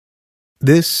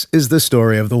This is the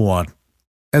story of the one.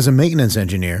 As a maintenance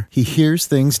engineer, he hears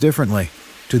things differently.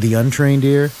 To the untrained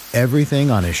ear,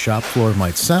 everything on his shop floor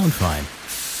might sound fine,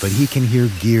 but he can hear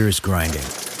gears grinding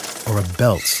or a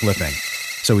belt slipping.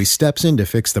 So he steps in to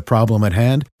fix the problem at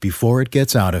hand before it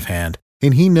gets out of hand.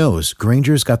 And he knows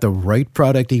Grainger's got the right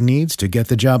product he needs to get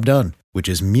the job done, which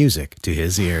is music to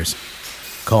his ears.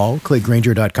 Call, click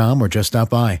Grainger.com, or just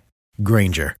stop by.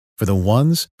 Grainger, for the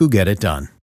ones who get it done.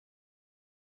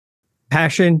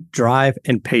 Passion, drive,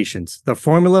 and patience. The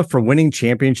formula for winning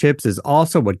championships is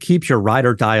also what keeps your ride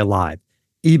or die alive.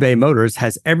 eBay Motors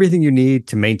has everything you need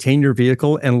to maintain your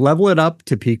vehicle and level it up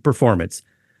to peak performance.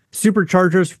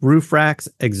 Superchargers, roof racks,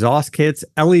 exhaust kits,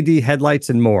 LED headlights,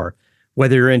 and more.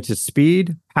 Whether you're into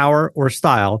speed, power, or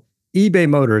style, eBay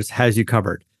Motors has you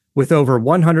covered. With over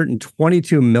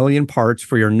 122 million parts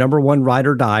for your number one ride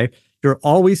or die, you'll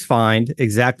always find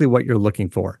exactly what you're looking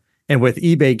for. And with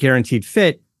eBay Guaranteed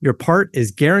Fit, your part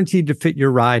is guaranteed to fit your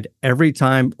ride every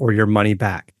time or your money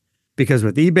back. Because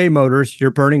with eBay Motors, you're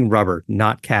burning rubber,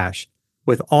 not cash.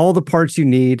 With all the parts you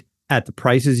need at the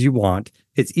prices you want,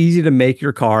 it's easy to make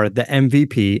your car the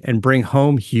MVP and bring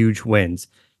home huge wins.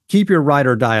 Keep your ride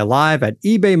or die alive at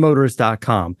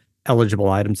ebaymotors.com. Eligible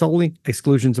items only.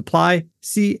 Exclusions apply.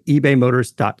 See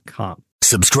ebaymotors.com.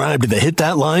 Subscribe to the Hit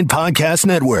That Line Podcast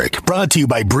Network, brought to you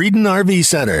by Breeden RV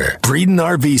Center. Breeden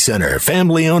RV Center,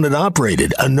 family owned and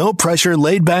operated, a no-pressure,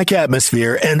 laid-back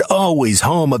atmosphere, and always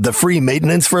home of the free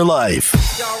maintenance for life.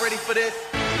 Y'all ready for this?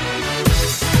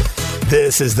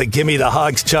 This is the Gimme the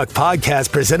Hogs Chuck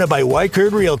podcast presented by Weichert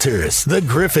Realtors, the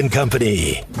Griffin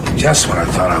Company. Just when I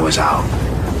thought I was out,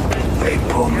 they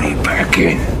pulled me back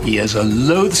in. He is a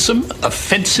loathsome,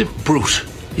 offensive brute,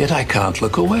 yet I can't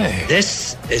look away.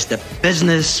 This is the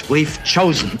business we've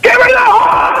chosen. Give me the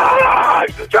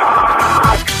Hogs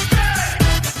Chuck!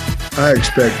 I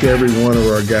expect every one of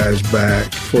our guys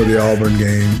back for the Auburn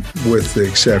game, with the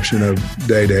exception of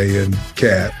Day-Day and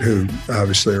Cat, who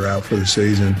obviously are out for the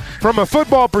season. From a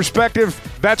football perspective,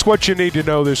 that's what you need to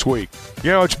know this week.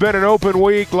 You know, it's been an open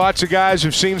week. Lots of guys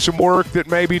have seen some work that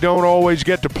maybe don't always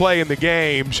get to play in the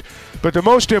games. But the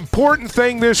most important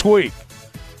thing this week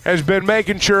has been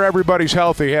making sure everybody's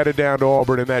healthy headed down to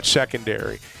Auburn in that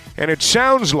secondary. And it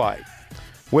sounds like,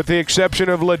 with the exception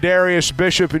of Ladarius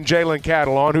Bishop and Jalen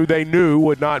Catalon, who they knew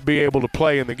would not be able to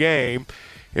play in the game,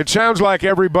 it sounds like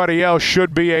everybody else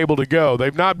should be able to go.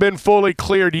 They've not been fully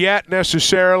cleared yet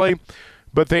necessarily,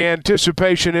 but the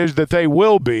anticipation is that they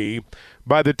will be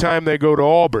by the time they go to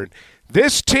Auburn.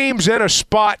 This team's in a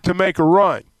spot to make a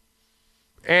run.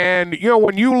 And, you know,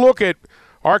 when you look at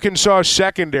Arkansas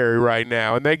secondary right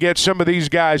now, and they get some of these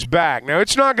guys back. Now,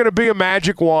 it's not going to be a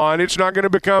magic wand. It's not going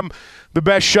to become the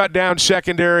best shutdown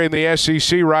secondary in the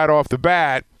SEC right off the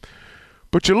bat.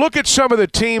 But you look at some of the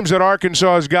teams that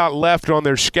Arkansas has got left on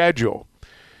their schedule,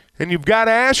 and you've got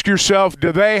to ask yourself,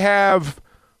 do they have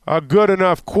a good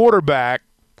enough quarterback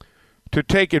to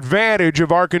take advantage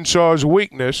of Arkansas's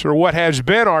weakness, or what has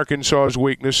been Arkansas's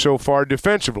weakness so far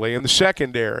defensively in the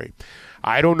secondary?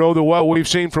 I don't know that what we've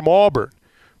seen from Auburn,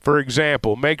 for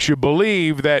example, makes you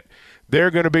believe that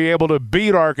they're going to be able to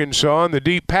beat Arkansas in the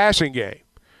deep passing game.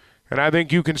 And I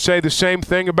think you can say the same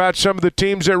thing about some of the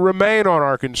teams that remain on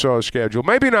Arkansas's schedule.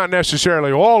 Maybe not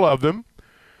necessarily all of them,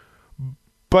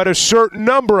 but a certain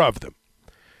number of them.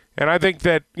 And I think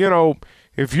that, you know,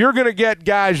 if you're going to get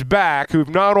guys back who've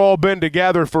not all been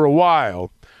together for a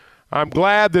while, I'm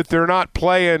glad that they're not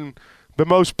playing the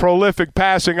most prolific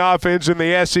passing offense in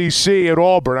the SEC at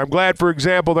Auburn. I'm glad, for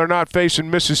example, they're not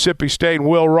facing Mississippi State and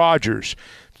Will Rogers.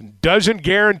 Doesn't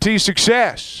guarantee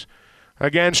success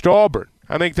against Auburn.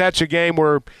 I think that's a game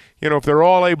where, you know, if they're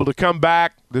all able to come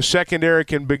back, the secondary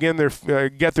can begin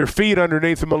get their feet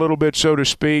underneath them a little bit, so to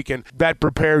speak, and that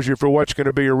prepares you for what's going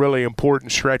to be a really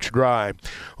important stretch drive.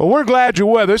 Well, we're glad you're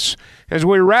with us as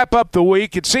we wrap up the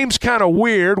week. It seems kind of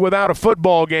weird without a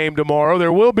football game tomorrow.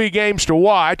 There will be games to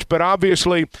watch, but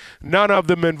obviously none of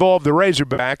them involve the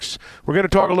Razorbacks. We're going to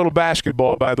talk a little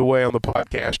basketball, by the way, on the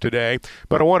podcast today,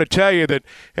 but I want to tell you that,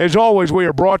 as always, we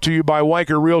are brought to you by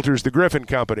Weichert Realtors, the Griffin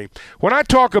Company. When I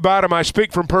talk about them, I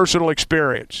speak from personal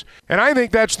experience, and I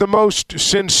think that's the most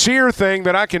sincere thing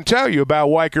that I can tell you about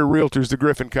Weichert Realtors, the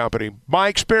Griffin Company. My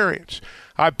experience.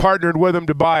 I've partnered with them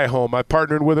to buy a home. I've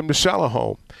partnered with them to sell a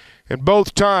home. And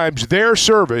both times, their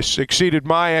service exceeded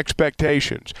my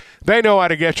expectations. They know how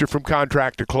to get you from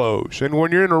contract to close. And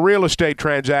when you're in a real estate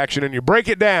transaction and you break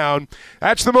it down,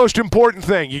 that's the most important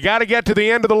thing. You got to get to the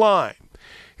end of the line.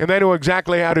 and they know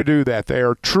exactly how to do that. They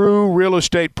are true real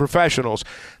estate professionals.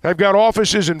 They've got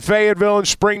offices in Fayetteville and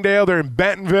Springdale. They're in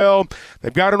Bentonville.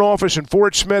 They've got an office in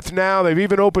Fort Smith now. They've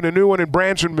even opened a new one in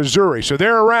Branson, Missouri. So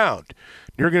they're around.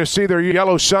 You're going to see their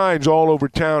yellow signs all over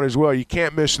town as well. You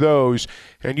can't miss those.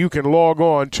 And you can log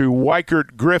on to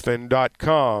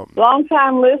WeichertGriffin.com.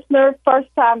 Long-time listener,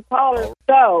 first-time caller.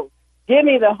 So, give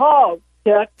me the hog,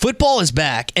 Chuck. Football is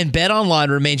back, and BetOnline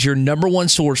remains your number one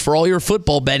source for all your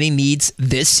football betting needs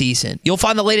this season. You'll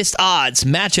find the latest odds,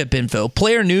 matchup info,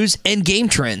 player news, and game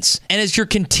trends. And as your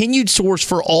continued source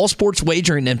for all sports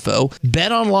wagering info,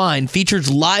 BetOnline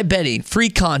features live betting, free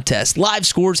contests, live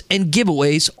scores, and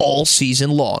giveaways all season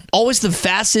long. Always the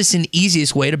fastest and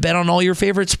easiest way to bet on all your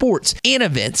favorite sports and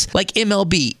events like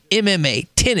MLB, MMA,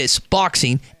 tennis,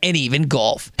 boxing, and even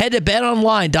golf. Head to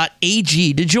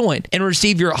betonline.ag to join and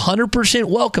receive your 100%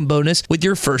 welcome bonus with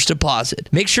your first deposit.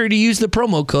 Make sure to use the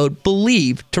promo code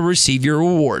BELIEVE to receive your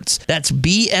rewards. That's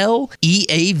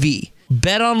BLEAV.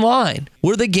 Bet Online,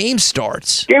 where the game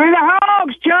starts. Give me the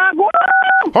hogs, Chuck. Woo!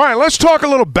 All right, let's talk a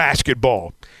little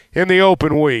basketball in the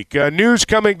open week. News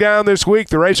coming down this week,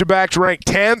 the Razorbacks ranked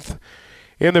 10th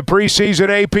in the preseason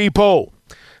AP poll.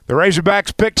 The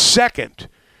Razorbacks picked second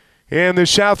in the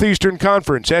Southeastern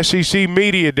Conference. SEC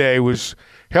Media Day was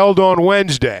held on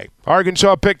Wednesday.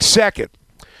 Arkansas picked second.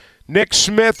 Nick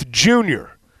Smith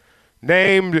Jr.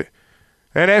 named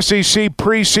an SEC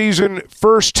preseason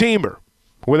first-teamer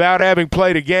without having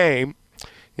played a game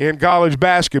in college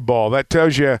basketball. That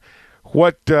tells you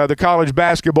what the college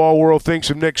basketball world thinks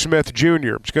of Nick Smith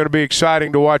Jr. It's going to be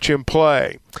exciting to watch him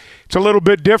play. It's a little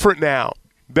bit different now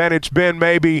than it's been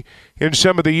maybe in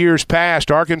some of the years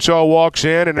past. Arkansas walks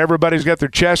in and everybody's got their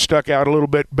chest stuck out a little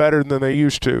bit better than they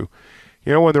used to.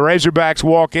 You know, when the Razorbacks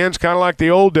walk in, it's kind of like the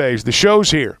old days. The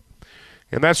show's here.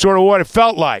 And that's sort of what it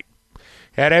felt like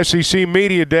at SEC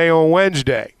Media Day on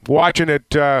Wednesday, watching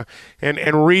it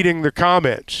and reading the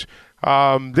comments.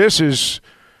 This is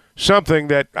something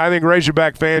that I think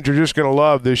Razorback fans are just going to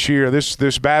love this year,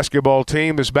 this basketball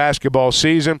team, this basketball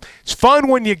season. It's fun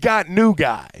when you got new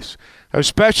guys,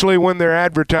 especially when they're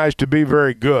advertised to be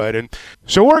very good. And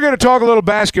so we're going to talk a little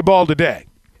basketball today.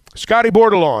 Scotty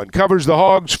Bordelon covers the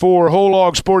Hogs for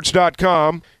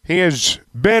WholeHogSports.com. He has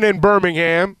been in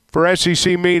Birmingham for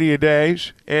SEC Media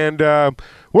Days, and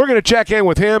we're going to check in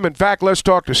with him. In fact, let's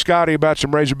talk to Scotty about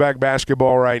some Razorback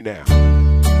basketball right now.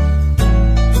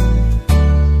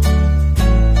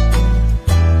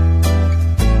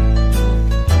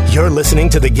 You're listening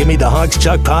to the Gimme the Hogs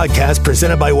Chuck podcast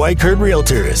presented by Weichert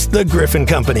Realtors, the Griffin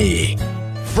Company.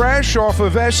 Fresh off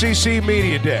of SEC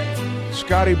Media Day,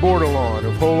 Scotty Bordelon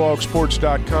of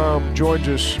WholeHogSports.com joins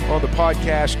us on the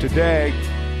podcast today.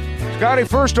 Scotty,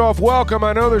 first off, welcome.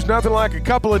 I know there's nothing like a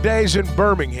couple of days in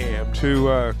Birmingham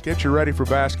to get you ready for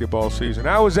basketball season.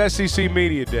 How was SEC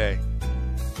Media Day?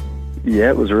 Yeah,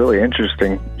 it was really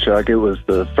interesting, Chuck. It was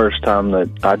the first time that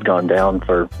I'd gone down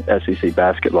for SEC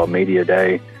Basketball Media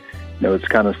Day. You know, it's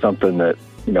kind of something that,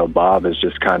 you know, Bob has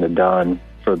just kind of done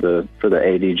for the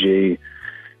ADG.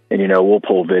 And, you know, we'll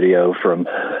pull video from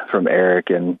Eric,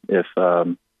 and if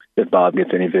Bob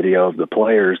gets any video of the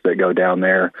players that go down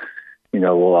there, you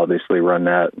know, we'll obviously run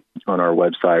that on our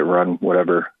website, run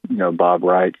whatever, you know, Bob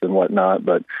writes and whatnot.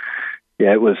 But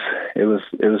yeah, it was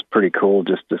pretty cool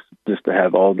just to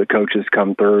have all the coaches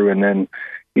come through, and then,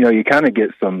 you know, you kind of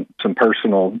get some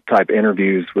personal type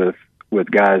interviews with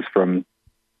guys from,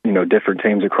 you know, different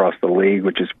teams across the league,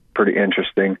 which is pretty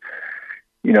interesting.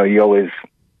 You know, you always,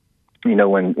 you know,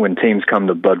 when teams come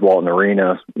to Bud Walton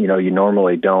Arena, you know, you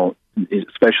normally don't,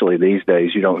 especially these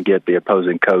days, you don't get the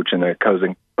opposing coach and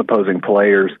the opposing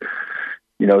players,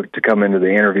 you know, to come into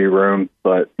the interview room.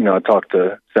 But, you know, I talked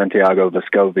to Santiago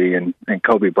Vescovi and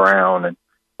Kobe Brown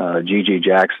and Gigi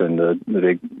Jackson,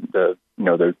 the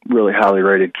really highly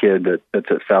rated kid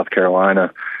that's at South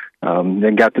Carolina.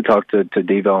 Then got to talk to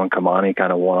Devo and Kamani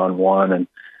kind of one-on-one, and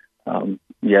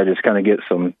just kind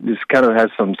of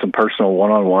have some personal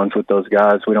one-on-ones with those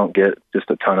guys. We don't get just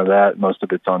a ton of that. Most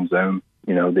of it's on Zoom,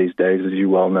 you know, these days, as you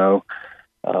well know.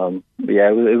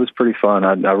 It was pretty fun.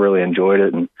 I really enjoyed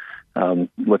it, and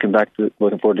looking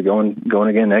forward to going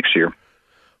again next year.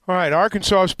 All right,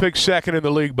 Arkansas is picked second in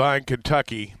the league behind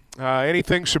Kentucky.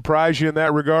 Anything surprise you in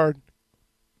that regard?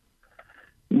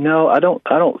 No, I don't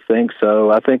think so.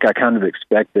 I think I kind of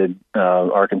expected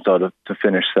Arkansas to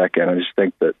finish second. I just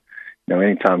think that, you know,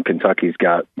 anytime Kentucky's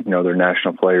got, you know, their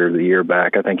National Player of the Year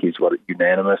back, I think he's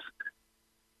unanimous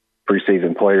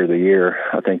preseason Player of the Year,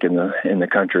 I think, in the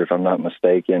country, if I'm not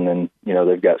mistaken. And, you know,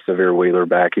 they've got Severe Wheeler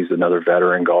back. He's another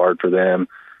veteran guard for them.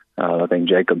 I think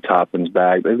Jacob Toppin's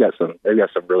back. They've got some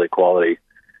really quality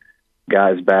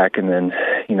guys back, and then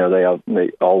they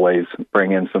always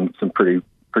bring in some pretty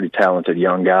talented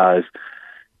young guys.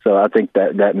 So I think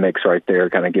that mix right there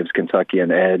kind of gives Kentucky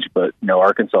an edge. But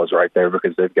Arkansas is right there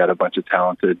because they've got a bunch of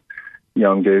talented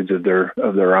young dudes of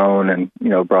their own, and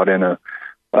brought in a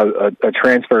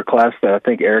transfer class that I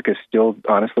think Eric is still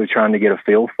honestly trying to get a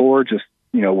feel for, just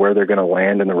where they're going to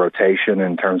land in the rotation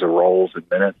in terms of roles and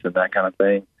minutes and that kind of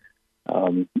thing.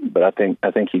 But I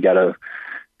think he got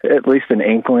at least an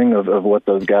inkling of what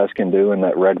those guys can do in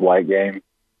that red-white game.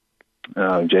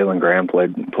 Jalen Graham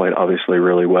played obviously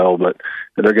really well, but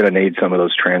they're going to need some of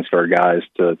those transfer guys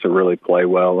to really play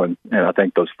well, and I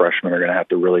think those freshmen are going to have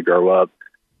to really grow up.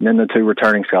 And then the two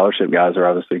returning scholarship guys are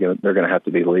obviously going to have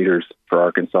to be leaders for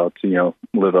Arkansas to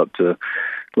live up to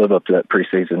that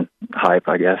preseason hype,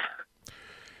 I guess.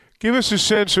 Give us a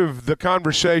sense of the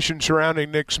conversation surrounding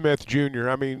Nick Smith Jr.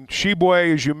 I mean,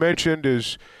 Sheboy, as you mentioned,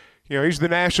 is he's the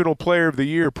National Player of the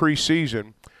Year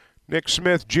preseason. Nick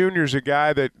Smith Jr. is a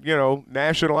guy that,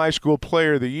 National High School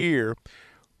Player of the Year.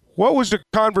 What was the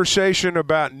conversation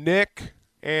about Nick,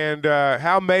 and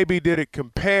how maybe did it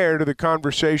compare to the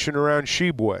conversation around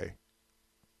Sheboy?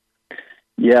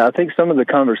 Yeah, I think some of the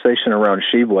conversation around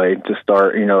Sheboy, to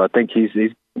start, I think he's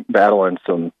battling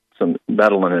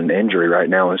battling an injury right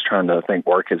now and is trying to, I think,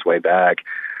 work his way back.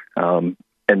 And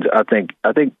I think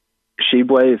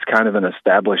Sheboy is kind of an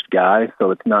established guy,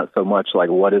 so it's not so much like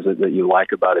what is it that you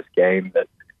like about his game that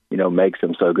makes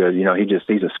him so good.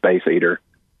 He's a space eater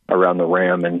around the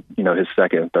rim, and his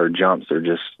second and third jumps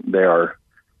they are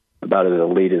about as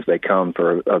elite as they come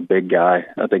for a big guy.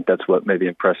 I think that's what maybe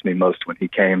impressed me most when he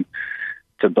came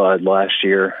to Bud last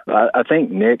year. I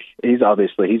think Nick, he's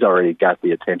already got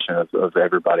the attention of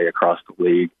everybody across the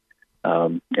league.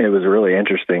 It was really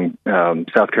interesting.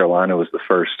 South Carolina was the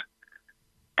first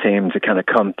team to kind of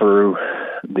come through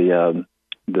the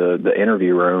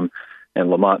interview room,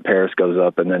 and Lamont Paris goes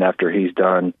up, and then after he's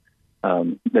done,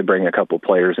 they bring a couple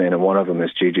players in, and one of them is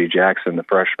Gigi Jackson, the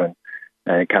freshman.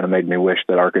 And it kind of made me wish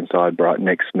that Arkansas had brought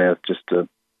Nick Smith just to,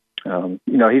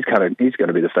 he's going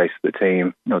to be the face of the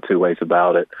team. No two ways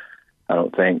about it, I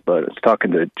don't think. But it's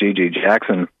talking to Gigi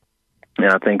Jackson,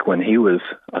 and I think when he was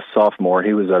a sophomore,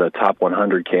 he was at a top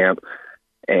 100 camp,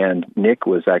 and Nick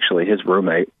was actually his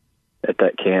roommate at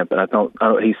that camp.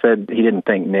 And he said he didn't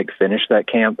think Nick finished that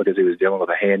camp because he was dealing with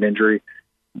a hand injury.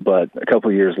 But a couple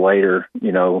of years later,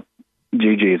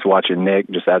 Gigi is watching Nick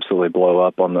just absolutely blow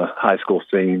up on the high school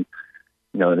scene.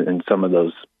 In some of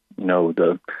those,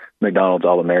 the McDonald's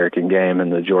All-American game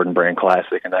and the Jordan Brand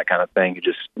Classic and that kind of thing, he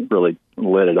just really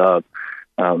lit it up.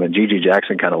 And Gigi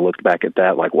Jackson kind of looked back at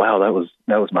that like, wow, that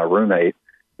was my roommate,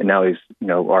 and now he's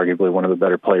arguably one of the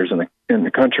better players in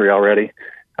the country already.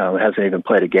 Hasn't even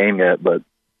played a game yet, but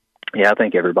yeah, I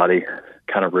think everybody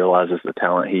kind of realizes the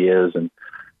talent he is, and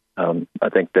I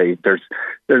think there's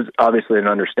obviously an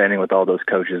understanding with all those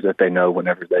coaches that they know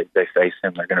whenever they face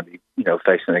him, they're going to be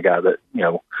facing a guy that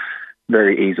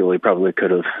very easily probably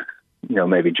could have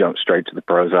maybe jumped straight to the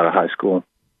pros out of high school.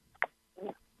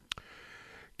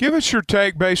 Give us your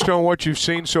take based on what you've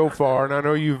seen so far, and I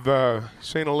know you've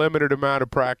seen a limited amount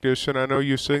of practice, and I know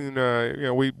you've seen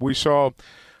we saw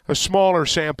a smaller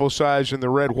sample size in the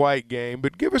red-white game,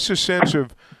 but give us a sense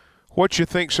of what you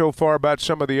think so far about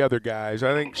some of the other guys.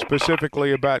 I think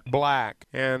specifically about Black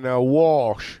and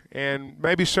Walsh, and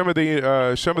maybe some of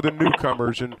the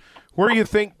newcomers, and where you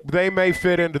think they may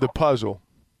fit into the puzzle.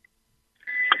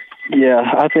 Yeah,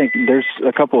 I think there's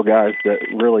a couple of guys that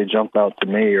really jump out to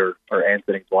me are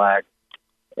Anthony Black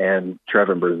and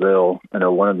Trevin Brazile. I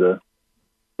know one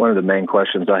of the main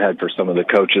questions I had for some of the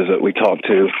coaches that we talked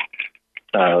to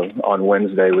on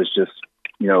Wednesday was just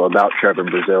about Trevin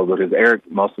Brazile, because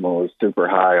Eric Musselman was super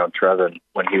high on Trevin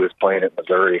when he was playing at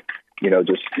Missouri.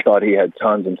 Just thought he had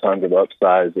tons and tons of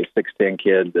upside. A 6'10"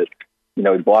 kid that, he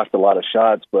blocked a lot of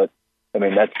shots, but I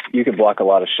mean, you can block a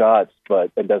lot of shots,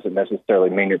 but it doesn't necessarily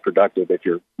mean you're productive if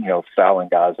you're, fouling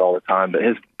guys all the time. But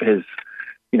his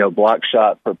block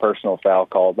shot per personal foul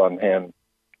calls on him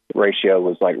ratio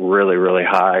was like really, really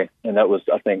high. And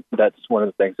I think that's one of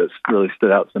the things that's really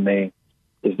stood out to me,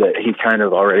 is that he kind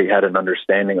of already had an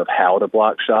understanding of how to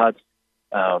block shots,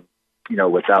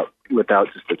 without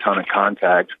just a ton of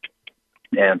contact.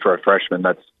 And for a freshman,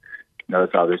 that's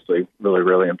obviously really,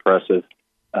 really impressive.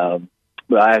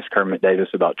 But I asked Kermit Davis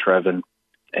about Trevin,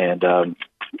 and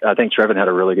I think Trevin had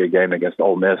a really good game against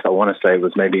Ole Miss. I want to say it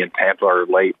was maybe in Tampa or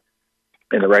late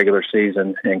in the regular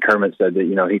season. And Kermit said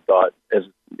that, he thought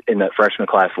in that freshman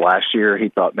class last year, he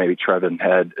thought maybe Trevin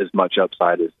had as much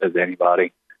upside as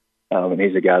anybody. And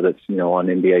he's a guy that's, on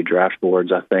NBA draft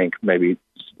boards, I think, maybe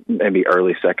maybe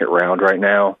early second round right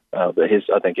now. But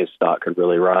I think his stock could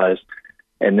really rise.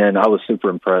 And then I was super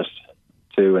impressed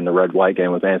too in the red-white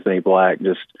game with Anthony Black.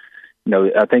 Just,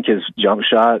 I think his jump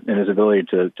shot and his ability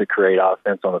to create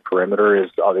offense on the perimeter is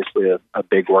obviously a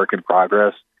big work in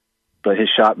progress. But his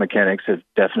shot mechanics have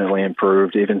definitely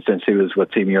improved even since he was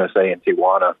with Team USA in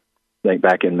Tijuana, I think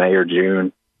back in May or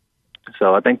June.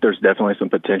 So I think there's definitely some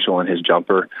potential in his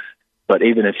jumper. But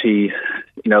even if he,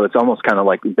 it's almost kind of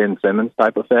like Ben Simmons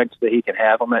type effects that he can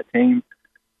have on that team.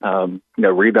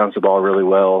 Rebounds the ball really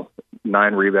well,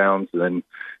 9 rebounds and then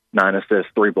 9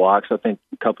 assists, 3 blocks. I think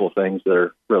a couple of things that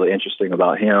are really interesting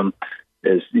about him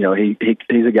is,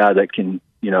 he's a guy that can,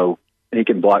 he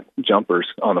can block jumpers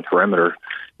on the perimeter,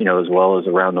 as well as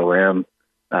around the rim.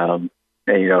 And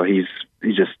he's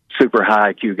just super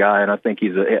high IQ guy, and I think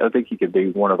I think he could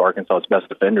be one of Arkansas's best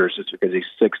defenders just because he's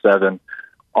 6'7"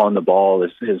 on the ball.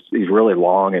 He's really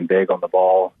long and big on the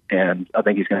ball, and I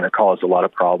think he's going to cause a lot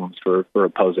of problems for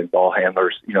opposing ball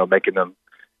handlers. Making them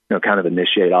kind of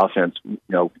initiate offense.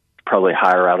 Probably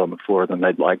higher out on the floor than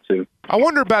they'd like to. I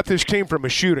wonder about this team from a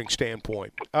shooting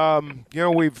standpoint.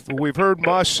 We've heard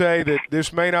Muss say that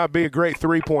this may not be a great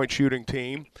 3-point shooting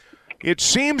team. It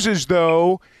seems as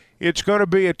though it's going to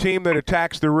be a team that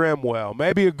attacks the rim well,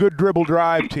 maybe a good dribble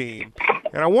drive team.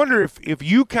 And I wonder if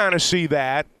you kind of see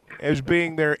that as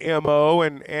being their MO.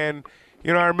 And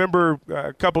I remember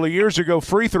a couple of years ago,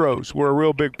 free throws were a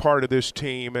real big part of this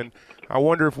team. And I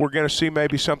wonder if we're going to see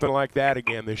maybe something like that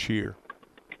again this year.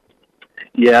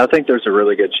 Yeah, I think there's a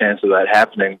really good chance of that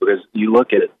happening because you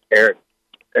look at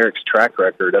Eric's track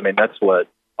record. I mean, that's what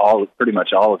pretty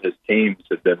much all of his teams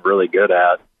have been really good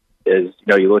at. Is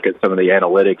you look at some of the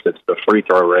analytics. It's the free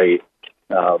throw rate.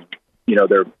 I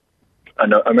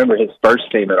remember his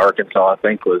first team at Arkansas, I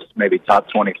think, was maybe top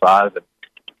 25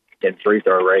 in free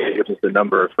throw rate, which is the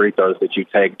number of free throws that you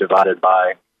take divided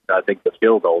by, I think, the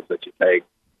field goals that you take.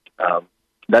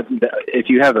 If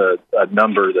you have a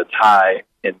number that's high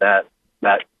in that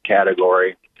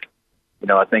category,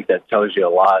 I think that tells you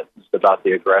a lot just about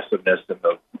the aggressiveness and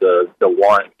the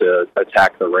want to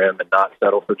attack the rim and not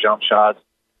settle for jump shots.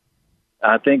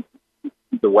 I think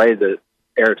the way that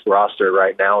Eric's roster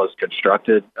right now is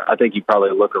constructed, I think you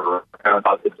probably look around.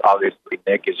 Obviously,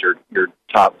 Nick is your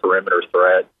top perimeter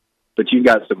threat, but you've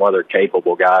got some other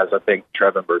capable guys. I think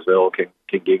Trevin Brazile can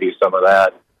give you some of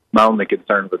that. My only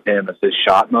concern with him is his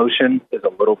shot motion is a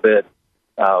little bit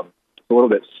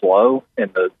slow,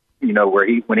 and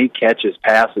when he catches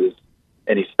passes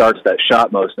and he starts that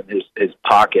shot motion, his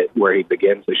pocket where he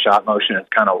begins the shot motion is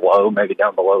kind of low, maybe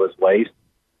down below his waist.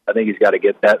 I think he's got to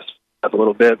get that up a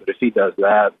little bit, but if he does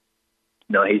that,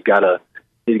 he's got a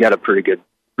pretty good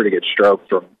stroke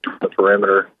from the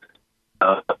perimeter.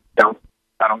 I don't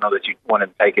know that you want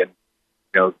him taking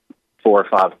 4 or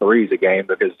 5 threes a game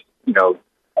because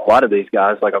a lot of these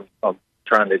guys, like I'm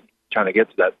trying to get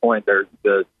to that point,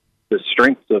 the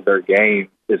strengths of their game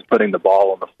is putting the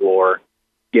ball on the floor,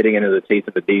 getting into the teeth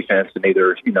of the defense, and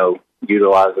either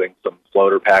utilizing some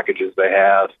floater packages they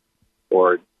have,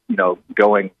 or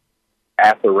going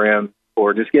at the rim,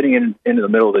 or just getting into the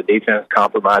middle of the defense,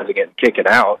 compromising it and kicking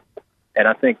out. And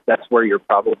I think that's where you're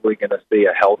probably going to see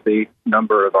a healthy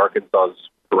number of Arkansas's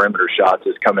perimeter shots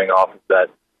is coming off of that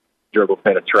dribble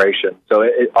penetration. So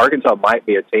Arkansas might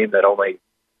be a team that only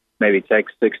maybe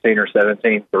takes 16 or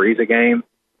 17 threes a game.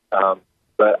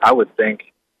 But I would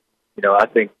think,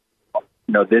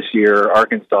 this year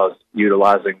Arkansas is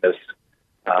utilizing this.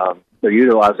 They're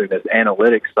utilizing this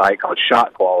analytics site called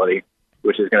Shot Quality,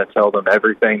 which is going to tell them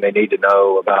everything they need to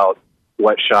know about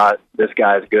what shot this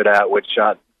guy is good at, which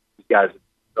shot these guys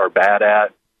are bad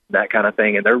at, that kind of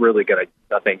thing. And they're really going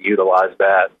to, I think, utilize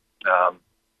that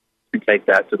and take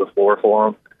that to the floor for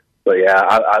them. But yeah,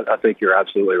 I think you're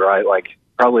absolutely right. Like,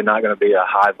 probably not going to be a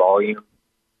high volume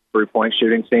 3-point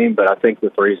shooting team, but I think the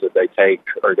threes that they take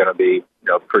are going to be,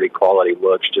 pretty quality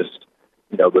looks just,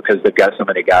 because they've got so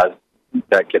many guys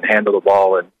that can handle the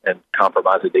ball and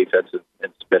compromise the defense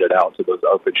and spit it out to those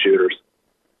open shooters.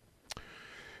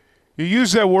 You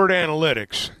use that word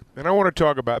analytics, and I want to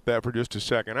talk about that for just a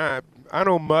second. I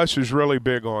know Muss is really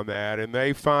big on that, and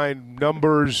they find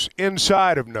numbers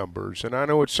inside of numbers, and I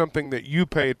know it's something that you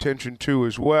pay attention to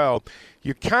as well.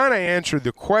 You kind of answered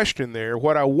the question there.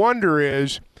 What I wonder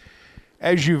is,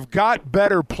 as you've got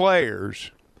better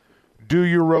players, do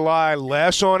you rely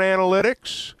less on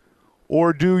analytics,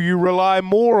 or do you rely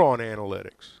more on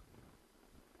analytics?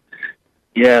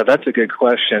 Yeah, that's a good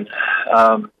question.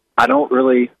 I don't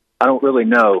really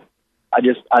know.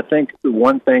 I think the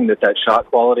one thing that shot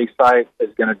quality site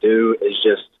is going to do is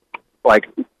just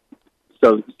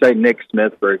so say Nick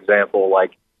Smith, for example,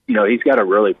 he's got a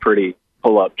really pretty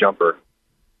pull-up jumper,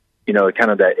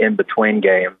 kind of that in-between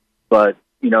game. But,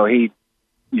 he,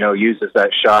 uses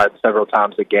that shot several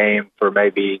times a game for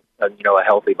maybe, a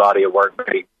healthy body of work,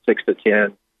 maybe 6 to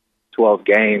 10, 12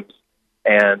 games.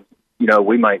 And,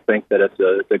 we might think that it's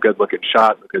a good-looking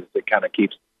shot because it kind of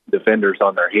keeps defenders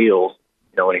on their heels,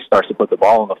 when he starts to put the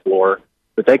ball on the floor.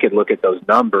 But they could look at those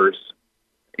numbers,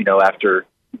 after,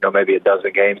 maybe a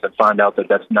dozen games and find out that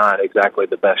that's not exactly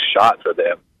the best shot for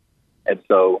them. And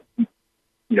so,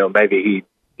 maybe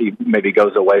he maybe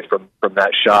goes away from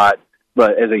that shot.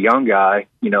 But as a young guy,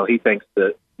 he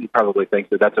probably thinks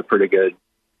that that's a pretty good,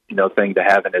 thing to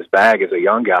have in his bag as a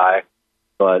young guy.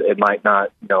 But it might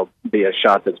not, be a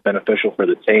shot that's beneficial for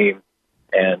the team.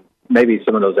 And maybe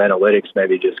some of those analytics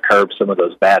maybe just curb some of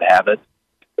those bad habits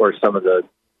or some of the,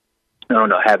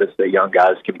 habits that young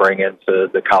guys can bring into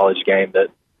the college game that,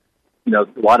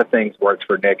 a lot of things worked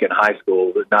for Nick in high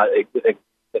school. But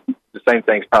the same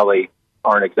things probably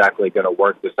aren't exactly going to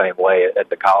work the same way at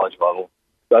the college level.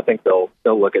 So I think they'll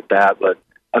look at that. But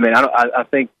I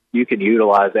think you can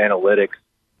utilize analytics,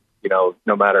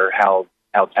 no matter how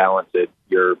talented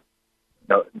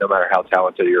no matter how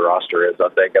talented your roster is. I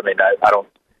think. I don't,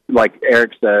 like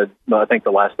Eric said. I think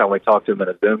the last time we talked to him in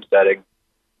a Zoom setting,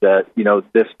 that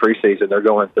this preseason they're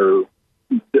going through,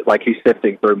 like he's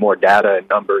sifting through more data and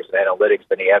numbers and analytics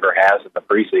than he ever has in the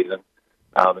preseason.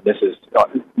 And this is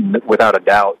without a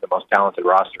doubt the most talented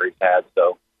roster he's had.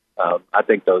 So I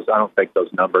don't think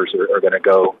those numbers are going to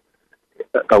go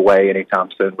away anytime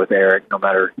soon with Eric, no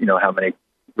matter, how many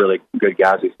really good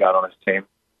guys he's got on his team.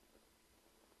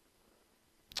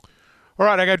 All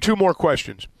right, I got 2 more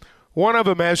questions. One of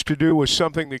them has to do with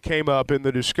something that came up in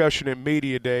the discussion in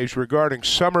media days regarding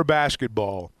summer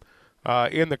basketball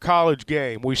in the college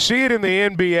game. We see it in the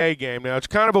NBA game. Now, it's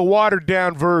kind of a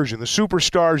watered-down version. The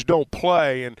superstars don't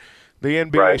play in the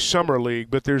NBA Summer League,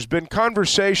 but there's been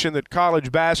conversation that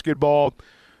college basketball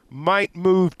might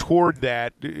move toward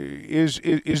that. Is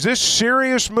this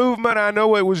serious movement? I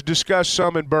know it was discussed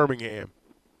some in Birmingham.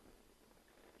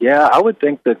 Yeah, I would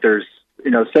think that there's,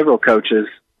 several coaches,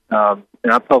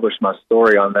 and I published my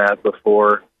story on that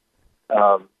before.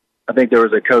 I think there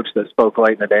was a coach that spoke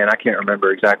late in the day, and I can't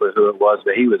remember exactly who it was,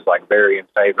 but he was very in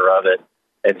favor of it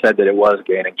and said that it was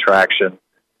gaining traction.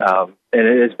 And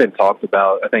it has been talked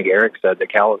about. I think Eric said that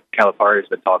Calipari has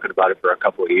been talking about it for a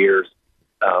couple of years.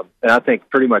 And I think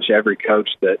pretty much every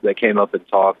coach that came up and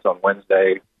talked on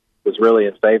Wednesday was really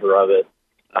in favor of it.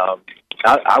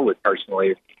 I would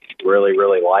personally really,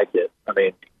 really like it.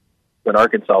 When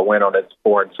Arkansas went on its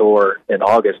foreign tour in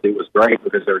August, it was great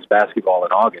because there was basketball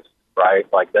in August, right?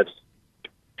 That's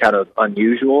kind of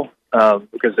unusual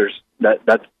because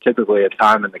that's typically a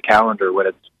time in the calendar when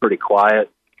it's pretty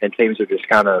quiet and teams are just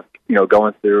kind of,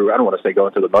 going through, I don't want to say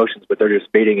going through the motions, but they're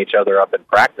just beating each other up in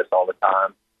practice all the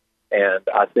time. And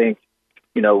I think,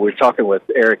 we were talking with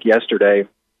Eric yesterday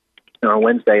on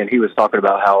Wednesday, and he was talking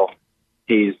about how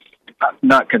he's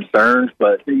not concerned,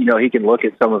 but, he can look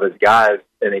at some of his guys,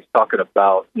 and he's talking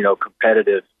about,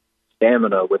 competitive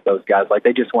stamina with those guys. Like,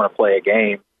 they just want to play a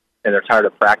game, and they're tired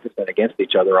of practicing against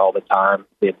each other all the time,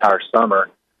 the entire summer.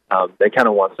 They kind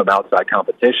of want some outside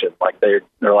competition. Like, they're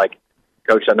like,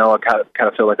 Coach, I know I kind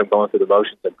of feel like I'm going through the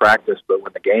motions in practice, but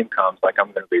when the game comes, I'm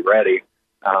going to be ready.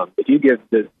 If you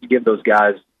give those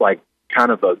guys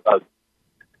kind of a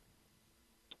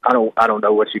I don't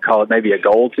know what you call it, maybe a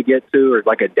goal to get to or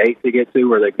a date to get to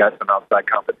where they've got some outside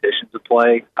competition to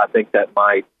play, I think that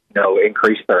might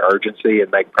increase their urgency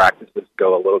and make practices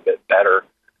go a little bit better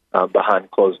behind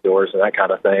closed doors and that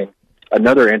kind of thing.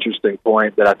 Another interesting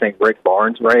point that I think Rick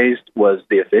Barnes raised was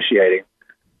the officiating.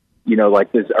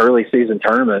 These early season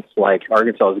tournaments, like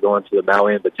Arkansas is going to the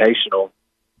Maui Invitational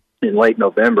in late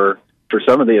November. For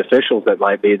some of the officials that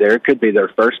might be there, it could be their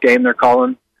first game they're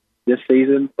calling this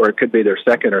season, or it could be their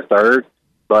second or third.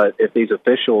 But if these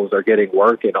officials are getting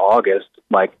work in August,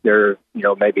 they're,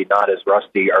 maybe not as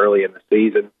rusty early in the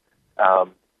season.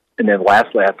 And then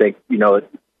lastly, I think,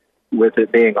 with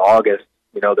it being August,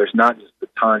 there's not just a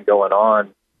ton going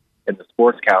on in the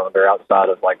sports calendar outside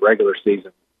of regular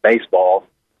season baseball.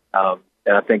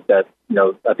 And I think that,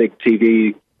 I think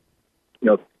TV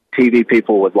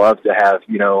people would love to have,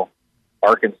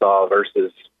 Arkansas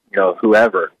versus,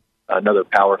 whoever, another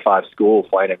Power 5 school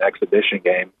playing an exhibition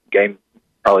game. Game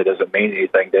probably doesn't mean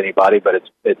anything to anybody, but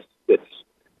it's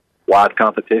wide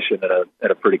competition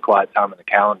at a pretty quiet time in the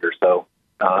calendar. So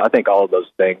I think all of those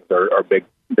things are big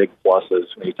pluses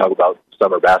when you talk about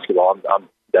summer basketball. I'm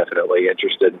definitely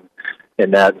interested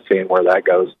in that and seeing where that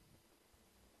goes.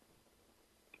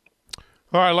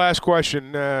 All right, last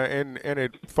question, and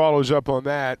it follows up on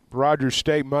that. Rogers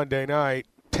State Monday night,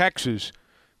 Texas.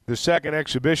 the second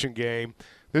exhibition game.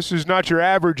 This is not your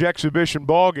average exhibition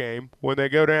ball game when they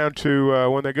go down to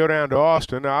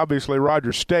Austin. Now, obviously,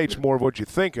 Rogers State's more of what you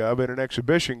think of in an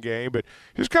exhibition game. But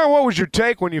just kind of what was your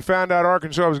take when you found out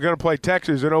Arkansas was going to play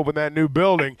Texas and open that new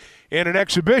building in an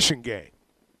exhibition game?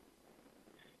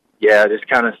 Yeah, it just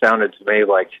kind of sounded to me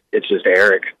like it's just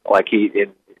Eric. Like he's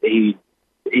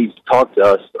talked to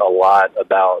us a lot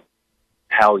about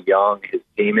how young his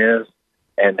team is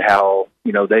and how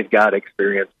they've got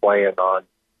experience playing on.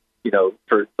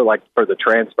 For the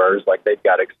transfers, like they've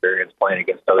got experience playing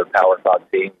against other Power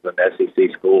 5 teams and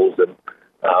SEC schools and,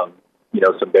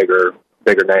 some bigger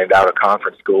named out of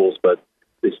conference schools. But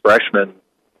these freshmen,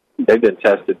 they've been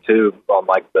tested too on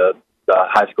like the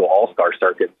high school all-star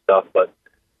circuit and stuff. But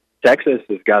Texas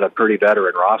has got a pretty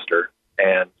veteran roster.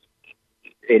 And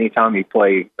anytime you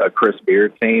play a Chris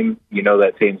Beard team,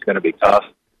 that team's going to be tough.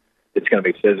 It's going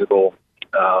to be physical.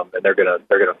 And they're going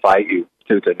to fight you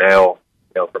tooth and nail.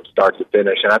 From start to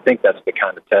finish. And I think that's the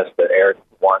kind of test that Eric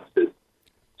wants,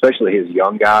 especially his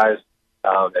young guys,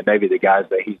 and maybe the guys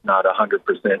that he's not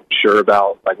 100% sure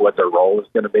about, like what their role is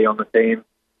going to be on the team.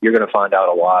 You're going to find out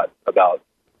a lot about,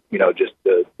 just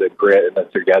the grit and the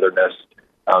togetherness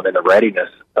and the readiness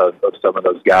of some of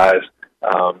those guys.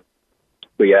 But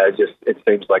yeah, it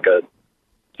seems like a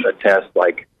test,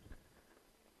 like,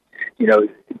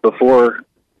 before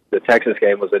the Texas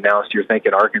game was announced, you're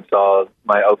thinking Arkansas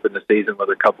might open the season with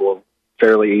a couple of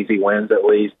fairly easy wins at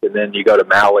least, and then you go to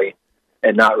Maui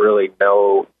and not really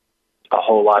know a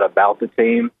whole lot about the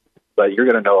team, but you're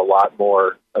going to know a lot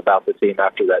more about the team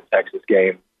after that Texas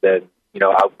game than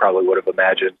I probably would have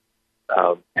imagined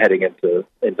heading into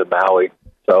Maui.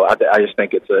 So I just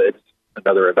think it's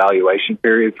another evaluation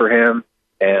period for him,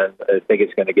 and I think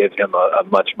it's going to give him a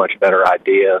much better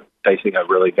idea facing a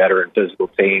really veteran physical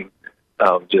team.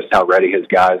 Just how ready his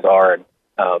guys are, and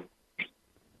I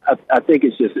think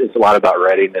it's a lot about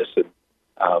readiness and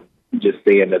just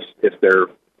seeing if they're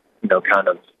kind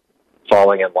of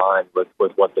falling in line with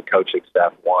what the coaching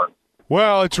staff wants.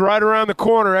 Well, it's right around the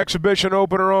corner. Exhibition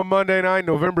opener on Monday night,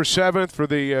 November 7th for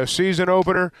the season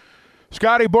opener.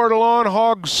 Scotty Bordelon,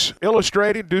 Hogs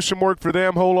Illustrated. Do some work for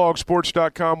them.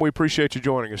 WholeHogSports.com. We appreciate you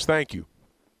joining us. Thank you.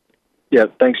 Yeah,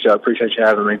 thanks, Joe. Appreciate you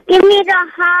having me. Give me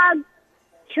the hug.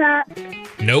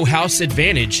 No House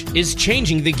Advantage is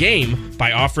changing the game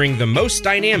by offering the most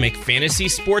dynamic fantasy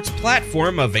sports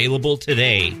platform available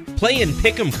today. Play in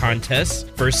pick'em contests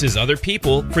versus other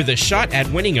people for the shot at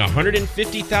winning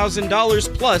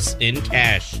 $150,000 plus in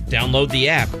cash. Download the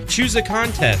app, choose a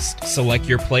contest, select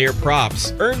your player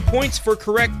props, earn points for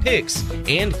correct picks,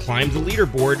 and climb the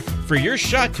leaderboard for your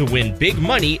shot to win big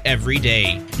money every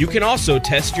day. You can also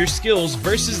test your skills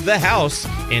versus the house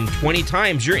and 20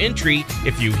 times your entry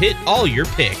if you hit all your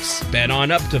picks. Bet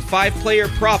on up to 5-player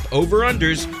prop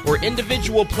over-unders or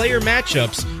individual player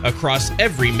matchups across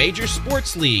every major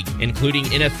sports league, including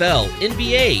NFL,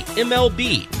 NBA,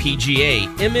 MLB, PGA,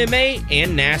 MMA,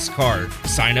 and NASCAR.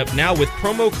 Sign up now with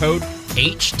promo code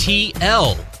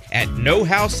HTL at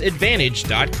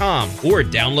NoHouseAdvantage.com or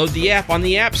download the app on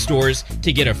the app stores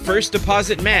to get a first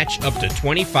deposit match up to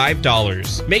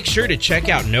 $25. Make sure to check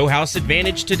out No House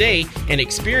Advantage today and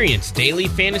experience daily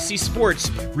fantasy sports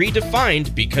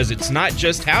redefined, because it's not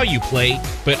just how you play,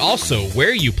 but also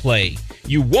where you play.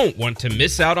 You won't want to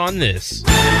miss out on this.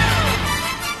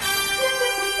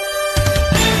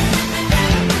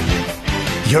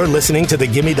 You're listening to the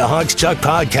Gimme the Hogs Chuck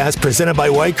podcast presented by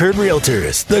White Curd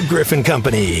Realtors, the Griffin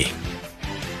Company.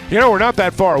 We're not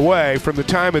that far away from the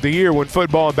time of the year when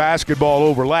football and basketball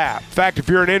overlap. In fact, if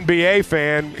you're an NBA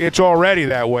fan, it's already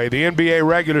that way. The NBA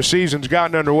regular season's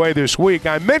gotten underway this week.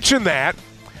 I mention that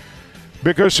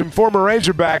because some former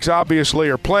Razorbacks obviously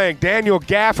are playing. Daniel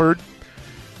Gafford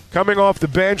coming off the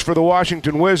bench for the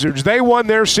Washington Wizards. They won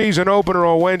their season opener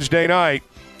on Wednesday night,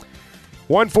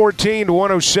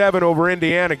 114-107 over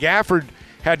Indiana. Gafford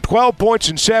had 12 points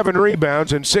and 7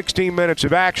 rebounds in 16 minutes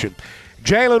of action.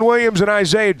 Jalen Williams and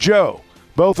Isaiah Joe,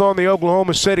 both on the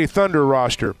Oklahoma City Thunder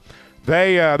roster.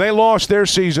 They lost their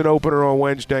season opener on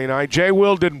Wednesday night. Jay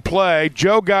Will didn't play.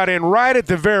 Joe got in right at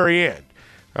the very end.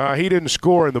 He didn't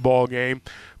score in the ball game.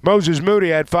 Moses Moody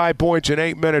had 5 points in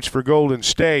 8 minutes for Golden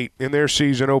State in their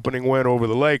season opening win over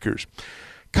the Lakers.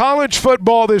 College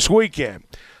football this weekend.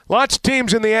 Lots of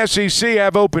teams in the SEC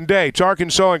have open dates,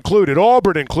 Arkansas included,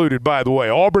 Auburn included, by the way.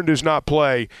 Auburn does not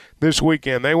play this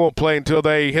weekend. They won't play until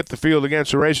they hit the field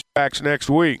against the Razorbacks next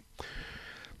week.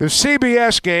 The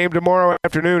CBS game tomorrow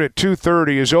afternoon at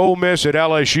 2:30 is Ole Miss at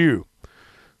LSU.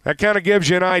 That kind of gives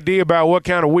you an idea about what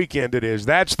kind of weekend it is.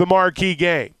 That's the marquee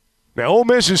game. Now, Ole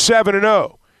Miss is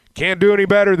 7-0. Can't do any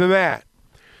better than that.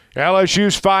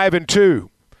 LSU's 5-2.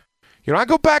 I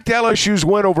go back to LSU's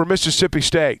win over Mississippi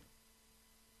State.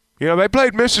 They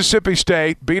played Mississippi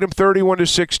State, beat them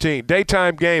 31-16.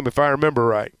 Daytime game, if I remember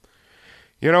right.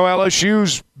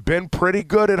 LSU's been pretty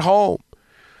good at home.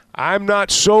 I'm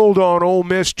not sold on Ole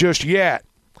Miss just yet.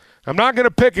 I'm not going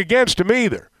to pick against them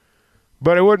either.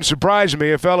 But it wouldn't surprise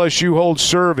me if LSU holds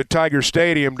serve at Tiger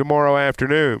Stadium tomorrow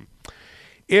afternoon.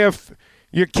 If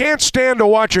you can't stand to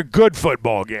watch a good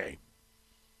football game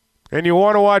and you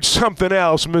want to watch something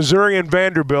else, Missouri and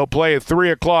Vanderbilt play at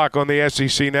 3 o'clock on the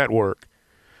SEC Network.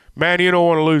 Man, you don't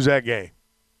want to lose that game,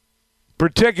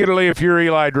 particularly if you're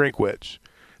Eli Drinkwitz.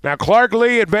 Now, Clark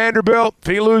Lee at Vanderbilt, if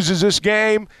he loses this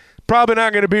game, probably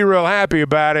not going to be real happy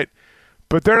about it,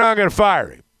 but they're not going to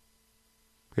fire him.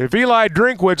 If Eli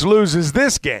Drinkwitz loses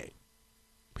this game,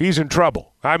 he's in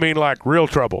trouble. I mean, like real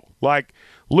trouble. Like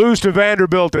lose to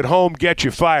Vanderbilt at home, get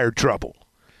you fired trouble.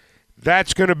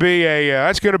 That's going to be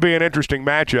an interesting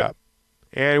matchup,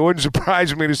 and it wouldn't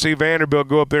surprise me to see Vanderbilt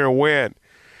go up there and win.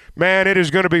 Man, it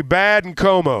is going to be bad in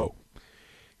Como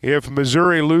if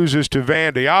Missouri loses to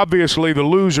Vandy. Obviously, the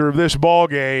loser of this ball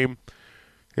game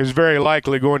is very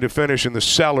likely going to finish in the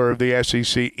cellar of the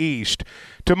SEC East.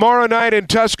 Tomorrow night in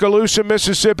Tuscaloosa,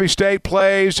 Mississippi State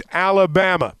plays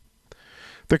Alabama.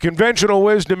 The conventional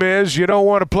wisdom is you don't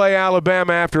want to play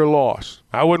Alabama after a loss.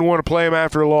 I wouldn't want to play them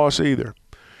after a loss either.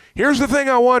 Here's the thing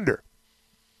I wonder.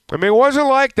 I mean, it wasn't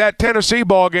like that Tennessee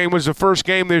ball game was the first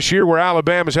game this year where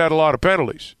Alabama's had a lot of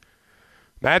penalties.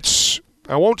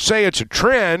 I won't say it's a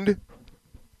trend,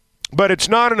 but it's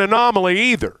not an anomaly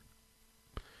either.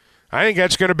 I think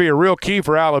that's going to be a real key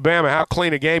for Alabama. How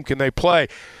clean a game can they play?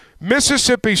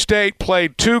 Mississippi State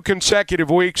played 2 consecutive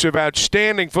weeks of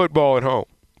outstanding football at home.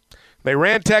 They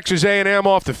ran Texas A&M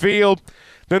off the field.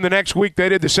 Then the next week they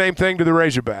did the same thing to the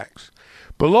Razorbacks.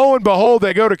 But lo and behold,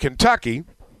 they go to Kentucky.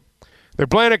 They're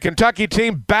playing a Kentucky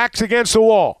team backs against the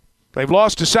wall. They've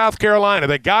lost to South Carolina.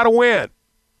 They got to win.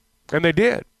 And they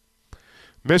did.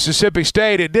 Mississippi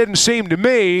State, it didn't seem to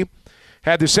me,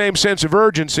 had the same sense of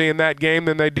urgency in that game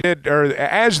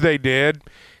as they did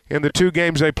in the 2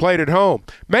 games they played at home.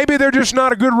 Maybe they're just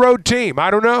not a good road team.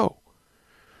 I don't know.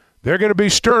 They're going to be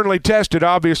sternly tested,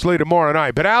 obviously, tomorrow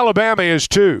night. But Alabama is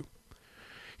too.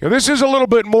 This is a little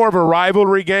bit more of a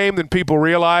rivalry game than people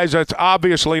realize. That's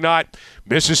obviously not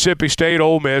Mississippi State,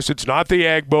 Ole Miss. It's not the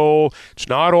Egg Bowl. It's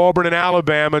not Auburn and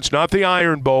Alabama. It's not the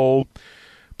Iron Bowl.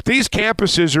 But these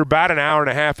campuses are about an hour and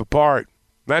a half apart.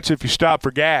 That's if you stop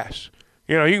for gas.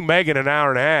 You can make it an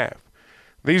hour and a half.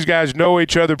 These guys know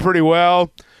each other pretty well.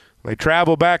 They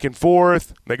travel back and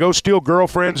forth. They go steal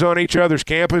girlfriends on each other's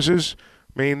campuses.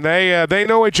 I mean, they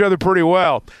know each other pretty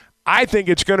well. I think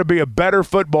it's going to be a better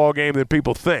football game than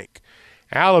people think.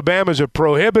 Alabama's a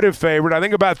prohibitive favorite. I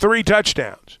think about 3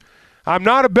 touchdowns. I'm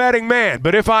not a betting man,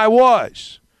 but if I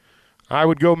was, I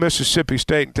would go Mississippi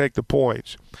State and take the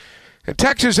points. And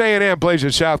Texas A&M plays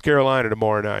at South Carolina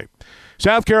tomorrow night.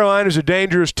 South Carolina's a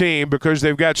dangerous team because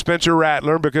they've got Spencer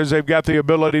Rattler, because they've got the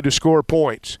ability to score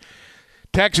points.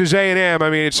 Texas A&M, I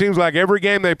mean, it seems like every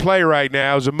game they play right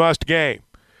now is a must game.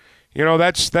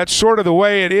 That's sort of the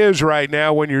way it is right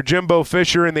now when you're Jimbo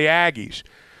Fisher and the Aggies.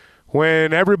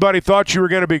 When everybody thought you were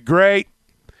going to be great,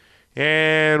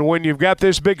 and when you've got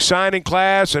this big signing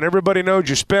class and everybody knows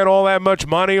you spent all that much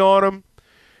money on them,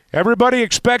 everybody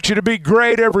expects you to be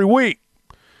great every week.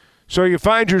 So you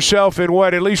find yourself in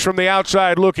what, at least from the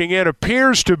outside looking in,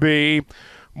 appears to be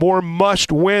more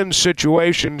must-win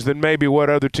situations than maybe what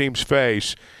other teams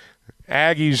face.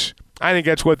 Aggies, I think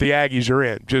that's what the Aggies are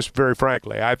in, just very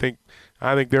frankly. I think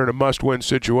they're in a must-win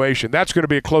situation. That's going to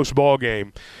be a close ball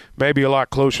game, maybe a lot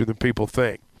closer than people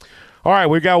think. All right,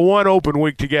 we've got 1 open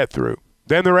week to get through.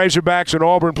 Then the Razorbacks and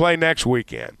Auburn play next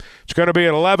weekend. It's going to be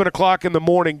an 11 o'clock in the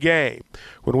morning game.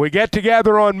 When we get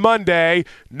together on Monday,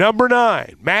 number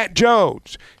 9, Matt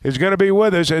Jones, is going to be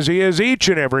with us as he is each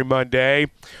and every Monday.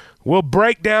 We'll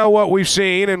break down what we've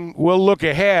seen, and we'll look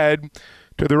ahead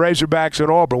to the Razorbacks and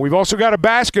Auburn. We've also got a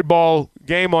basketball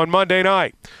game on Monday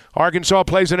night. Arkansas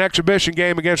plays an exhibition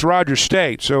game against Rogers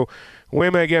State, so we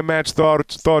may get Matt's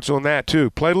thoughts on that too.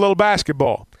 Played a little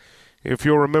basketball, if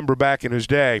you'll remember back in his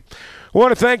day. I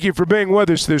want to thank you for being with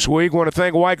us this week. I want to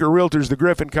thank Weicker Realtors, the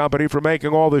Griffin Company, for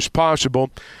making all this possible.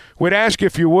 We'd ask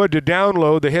if you would to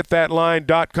download the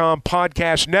HitThatLine.com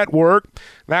podcast network.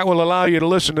 That will allow you to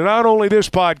listen to not only this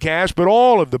podcast, but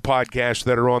all of the podcasts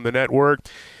that are on the network.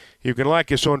 You can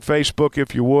like us on Facebook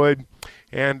if you would.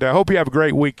 And I hope you have a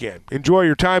great weekend. Enjoy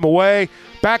your time away.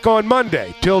 Back on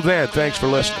Monday. Till then, thanks for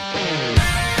listening.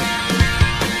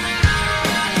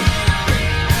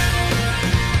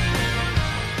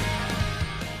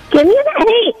 Give me an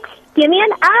H. Give me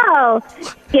an O.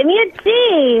 Give me a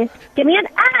G. Give me an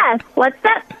S. What's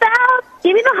that spell?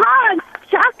 Give me the hugs.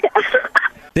 Chuck.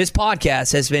 This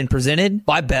podcast has been presented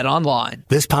by Bet Online.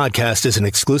 This podcast is an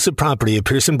exclusive property of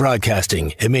Pearson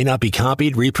Broadcasting. It may not be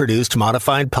copied, reproduced,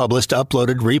 modified, published,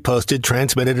 uploaded, reposted,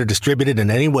 transmitted, or distributed in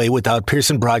any way without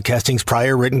Pearson Broadcasting's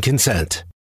prior written consent.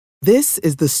 This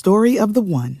is the story of the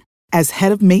one. As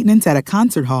head of maintenance at a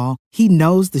concert hall, he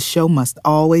knows the show must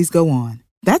always go on.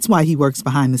 That's why he works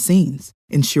behind the scenes,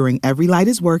 ensuring every light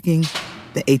is working,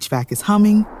 the HVAC is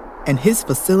humming, and his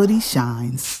facility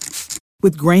shines.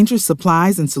 With Grainger's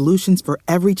supplies and solutions for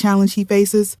every challenge he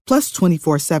faces, plus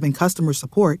 24/7 customer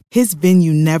support, his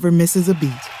venue never misses a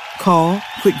beat. Call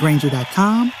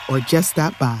quickgrainger.com or just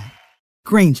stop by.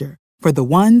 Grainger, for the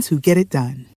ones who get it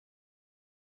done.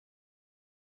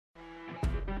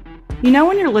 You know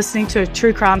when you're listening to a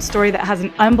true crime story that has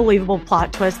an unbelievable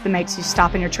plot twist that makes you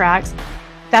stop in your tracks?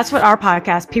 That's what our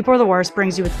podcast, People Are the Worst,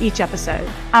 brings you with each episode.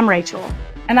 I'm Rachel.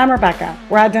 And I'm Rebecca.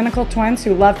 We're identical twins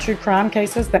who love true crime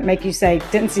cases that make you say,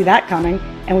 didn't see that coming,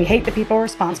 and we hate the people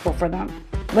responsible for them.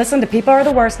 Listen to People Are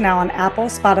the Worst now on Apple,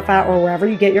 Spotify, or wherever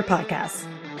you get your podcasts.